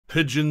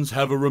Pigeons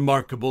have a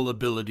remarkable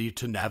ability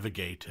to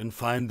navigate and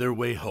find their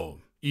way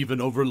home, even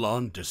over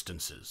long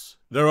distances.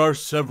 There are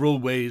several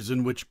ways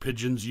in which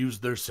pigeons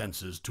use their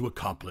senses to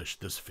accomplish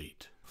this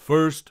feat.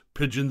 First,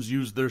 pigeons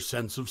use their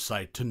sense of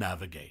sight to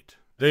navigate.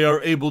 They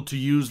are able to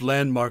use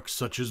landmarks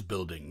such as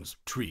buildings,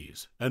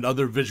 trees, and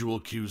other visual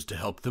cues to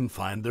help them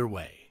find their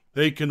way.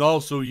 They can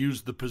also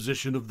use the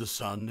position of the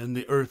sun and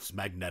the Earth's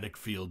magnetic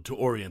field to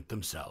orient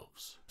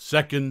themselves.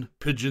 Second,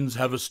 pigeons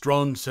have a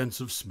strong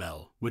sense of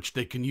smell, which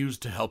they can use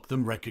to help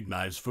them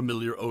recognize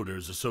familiar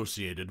odors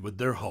associated with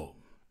their home.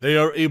 They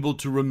are able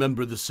to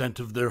remember the scent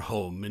of their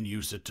home and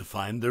use it to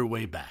find their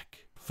way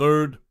back.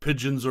 Third,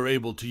 pigeons are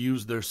able to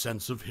use their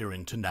sense of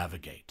hearing to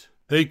navigate.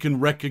 They can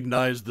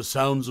recognize the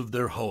sounds of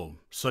their home,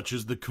 such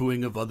as the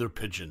cooing of other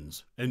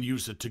pigeons, and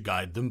use it to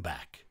guide them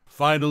back.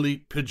 Finally,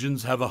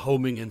 pigeons have a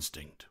homing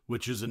instinct,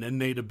 which is an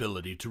innate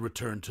ability to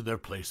return to their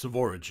place of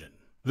origin.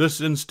 This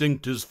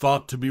instinct is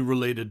thought to be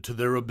related to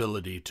their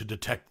ability to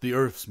detect the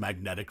Earth's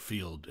magnetic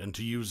field and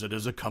to use it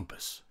as a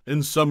compass.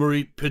 In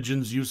summary,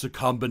 pigeons use a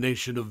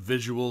combination of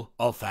visual,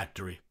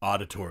 olfactory,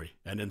 auditory,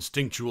 and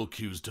instinctual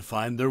cues to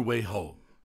find their way home.